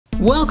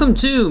Welcome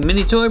to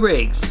Mini Toy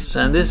Breaks.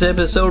 On this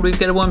episode we've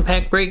got a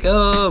one-pack break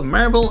of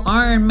Marvel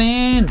Iron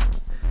Man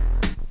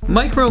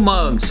Micro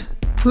Mugs.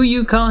 Who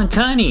you callin'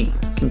 tiny?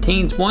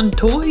 Contains one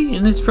toy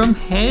and it's from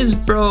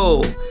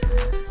Hasbro.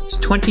 It's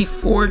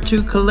 24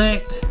 to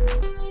collect.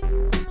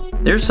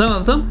 There's some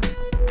of them.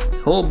 A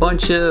whole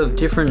bunch of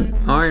different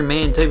Iron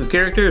Man type of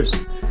characters.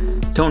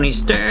 Tony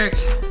Stark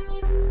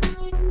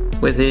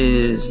with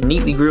his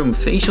neatly groomed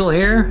facial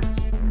hair.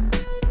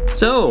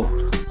 So,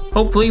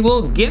 hopefully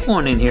we'll get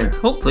one in here.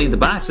 Hopefully the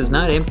box is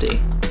not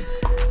empty.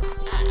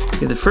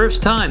 It's the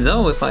first time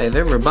though if I have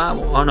ever bought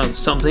one of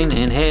something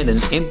and had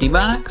an empty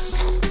box.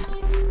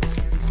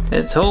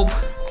 Let's hope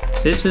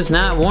this is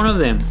not one of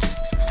them.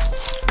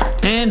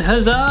 And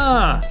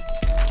huzzah!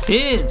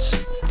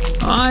 It's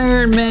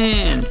Iron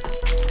Man!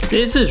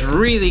 This is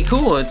really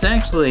cool. It's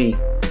actually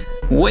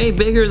way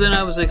bigger than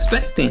I was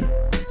expecting.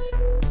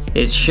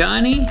 It's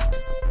shiny,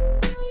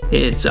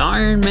 it's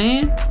Iron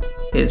Man,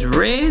 it's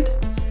red,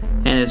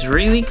 and it's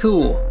really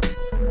cool.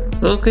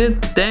 Look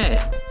at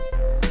that.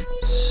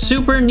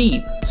 Super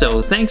neat.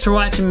 So thanks for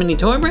watching Mini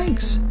Toy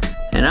Breaks,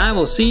 and I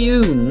will see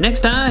you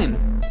next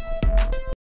time.